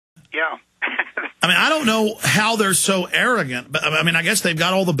Yeah. I mean, I don't know how they're so arrogant, but I mean, I guess they've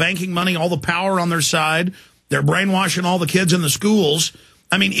got all the banking money, all the power on their side. They're brainwashing all the kids in the schools.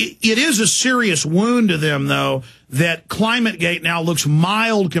 I mean, it is a serious wound to them, though, that ClimateGate now looks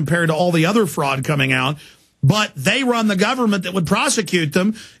mild compared to all the other fraud coming out. But they run the government that would prosecute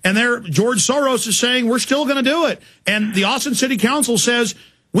them. And George Soros is saying, we're still going to do it. And the Austin City Council says,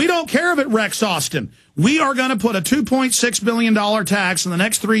 we don't care if it wrecks Austin. We are going to put a $2.6 billion tax in the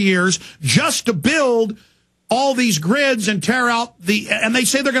next 3 years just to build all these grids and tear out and they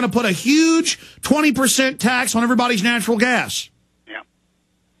say they're going to put a huge 20% tax on everybody's natural gas.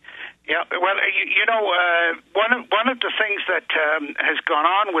 Yeah, well, you know, one of the things that has gone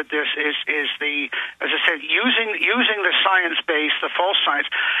on with this is the, as I said, using the science base, the false science.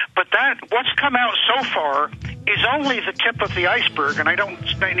 But what's come out so far is only the tip of the iceberg, and I don't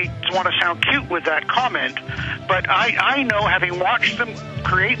want to sound cute with that comment, but I know, having watched them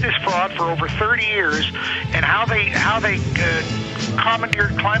create this fraud for over 30 years, and how they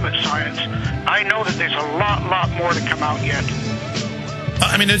commandeered climate science, I know that there's a lot more to come out yet.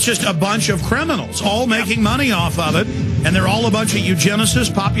 I mean, it's just a bunch of criminals all making money off of it, and they're all a bunch of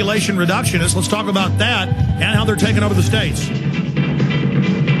eugenicists, population reductionists. Let's talk about that and how they're taking over the states.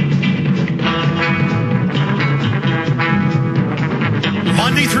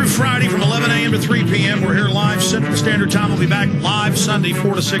 Monday through Friday from 11 a.m. to 3 p.m. We're here live Central Standard Time. We'll be back live Sunday,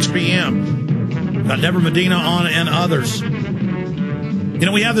 4 to 6 p.m. Got Deborah Medina on and others. You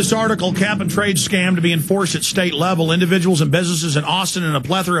know, we have this article, cap and trade scam to be enforced at state level. Individuals and businesses in Austin and a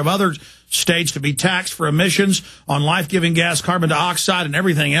plethora of other states to be taxed for emissions on life-giving gas, carbon dioxide, and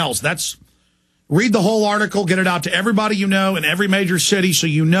everything else. Read the whole article, get it out to everybody you know in every major city so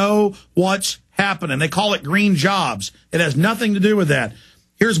you know what's happening. They call it green jobs. It has nothing to do with that.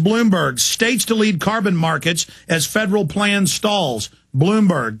 Here's Bloomberg. States to lead carbon markets as federal plan stalls.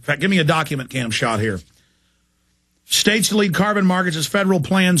 Bloomberg. In fact, give me a document cam shot here. States to lead carbon markets as federal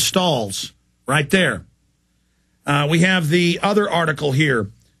plan stalls. Right there. We have the other article here,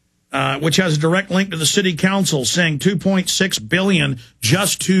 which has a direct link to the city council saying $2.6 billion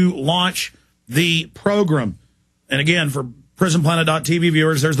just to launch the program. And again, for PrisonPlanet.tv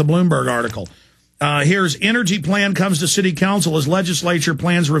viewers, there's the Bloomberg article. Here's energy plan comes to city council as legislature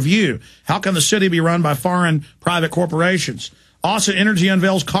plans review. How can the city be run by foreign private corporations? Austin Energy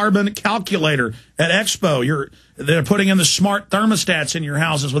unveils carbon calculator at Expo. They're putting in the smart thermostats in your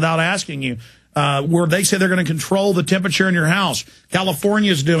houses without asking you, where they say they're going to control the temperature in your house.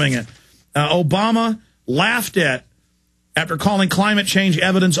 California's doing it. Obama laughed at after calling climate change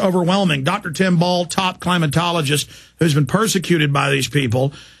evidence overwhelming. Dr. Tim Ball, top climatologist who's been persecuted by these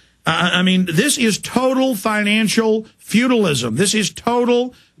people. I mean, this is total financial feudalism. This is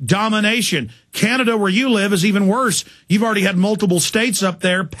total domination. Canada, where you live, is even worse. You've already had multiple states up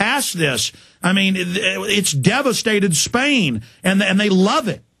there pass this. I mean, it's devastated Spain, and they love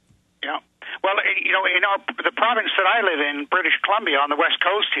it. Yeah. Well, you know, in the province that I live in, British Columbia, on the west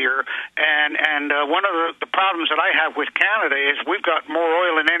coast here, and one of the problems that I have with Canada is we've got more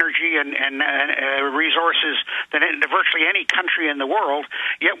oil and energy and resources than virtually any country in the world,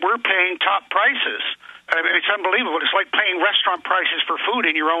 yet we're paying top prices. I mean, it's unbelievable. It's like paying restaurant prices for food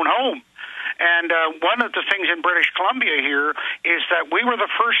in your own home. And one of the things in British Columbia here is that we were the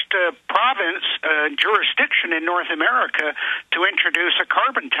first province, jurisdiction in North America to introduce a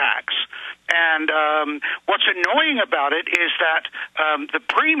carbon tax. And what's annoying about it is that the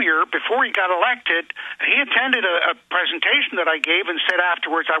premier, before he got elected, he attended a presentation that I gave and said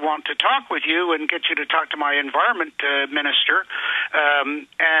afterwards, I want to talk with you and get you to talk to my environment minister.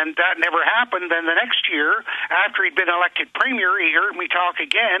 And that never happened. Then the next year, after he'd been elected premier, he heard me talk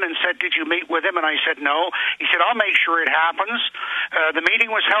again and said, did you meet with him? And I said, no. He said, I'll make sure it happens. The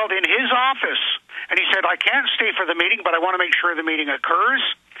meeting was held in his office. And he said, I can't stay for the meeting, but I want to make sure the meeting occurs.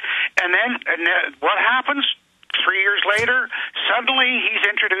 And then what happens? 3 years later, suddenly he's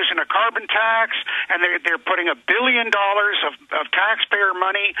introducing a carbon tax, and they're putting $1 billion of taxpayer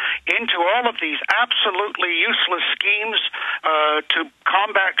money into all of these absolutely useless schemes to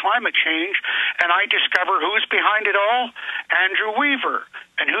combat climate change. And I discover who's behind it all? Andrew Weaver.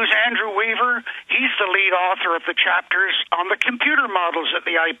 And who's Andrew Weaver? He's the lead author of the chapters on the computer models at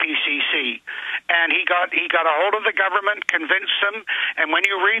the IPCC. and he got a hold of the government, convinced them, and when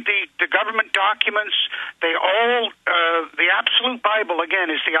you read the government documents, they all the absolute Bible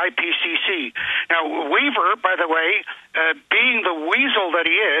again is the IPCC. Now Weaver, by the way, being the weasel that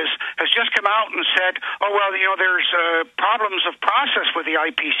he is, has just come out and said, "Oh well, there's problems of process with the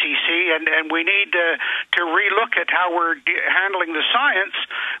IPCC, and we need to relook at how we're handling the science."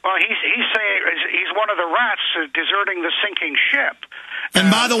 Well, he's saying he's one of the rats deserting the sinking ship. And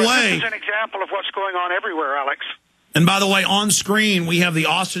by the way, this is an example of what's going on everywhere, Alex. And by the way, on screen we have the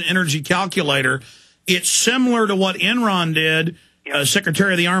Austin Energy Calculator. It's similar to what Enron did.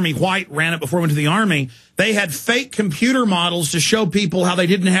 Secretary of the Army White ran it before he went to the Army. They had fake computer models to show people how they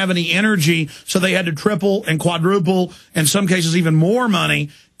didn't have any energy, so they had to triple and quadruple, in some cases even more money.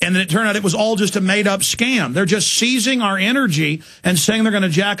 And then it turned out it was all just a made-up scam. They're just seizing our energy and saying they're going to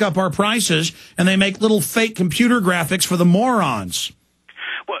jack up our prices, and they make little fake computer graphics for the morons.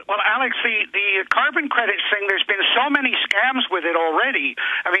 Well, Alex, the carbon credits thing, there's been so many scams with it already.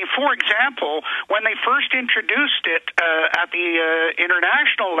 I mean, for example, when they first introduced it at the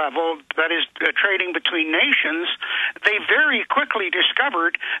international level, that is trading between nations, they very quickly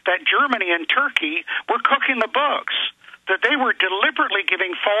discovered that Germany and Turkey were cooking the books, that they were deliberately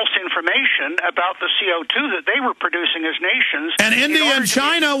giving false information about the CO2 that they were producing as nations. And India and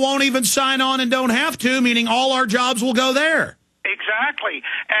China won't even sign on and don't have to, meaning all our jobs will go there. Exactly,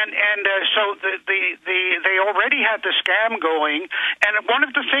 and so they already had the scam going. And one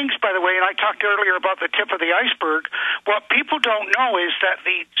of the things, by the way, and I talked earlier about the tip of the iceberg, what people don't know is that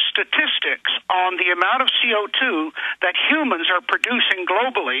the statistics on the amount of CO2 that humans are producing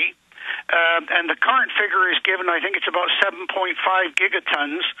globally, and the current figure is given, I think it's about 7.5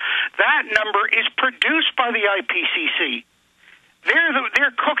 gigatons, that number is produced by the IPCC.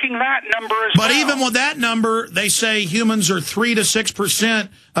 They're cooking that number as well. But even with that number, they say humans are 3 to 6%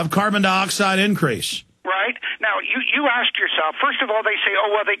 of carbon dioxide increase. Right. Now, you asked yourself, first of all, they say,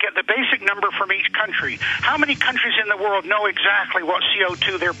 oh, well, they get the basic number from each country. How many countries in the world know exactly what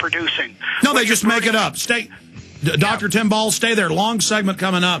CO2 they're producing? No, they just make it up. Dr. Tim Ball, stay there. Long segment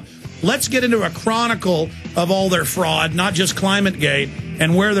coming up. Let's get into a chronicle of all their fraud, not just ClimateGate,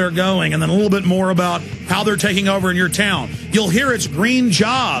 and where they're going, and then a little bit more about how they're taking over in your town. You'll hear it's green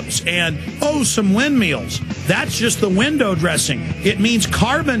jobs and, oh, some windmills. That's just the window dressing. It means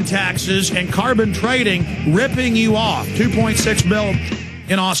carbon taxes and carbon trading ripping you off. $2.6 billion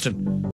in Austin.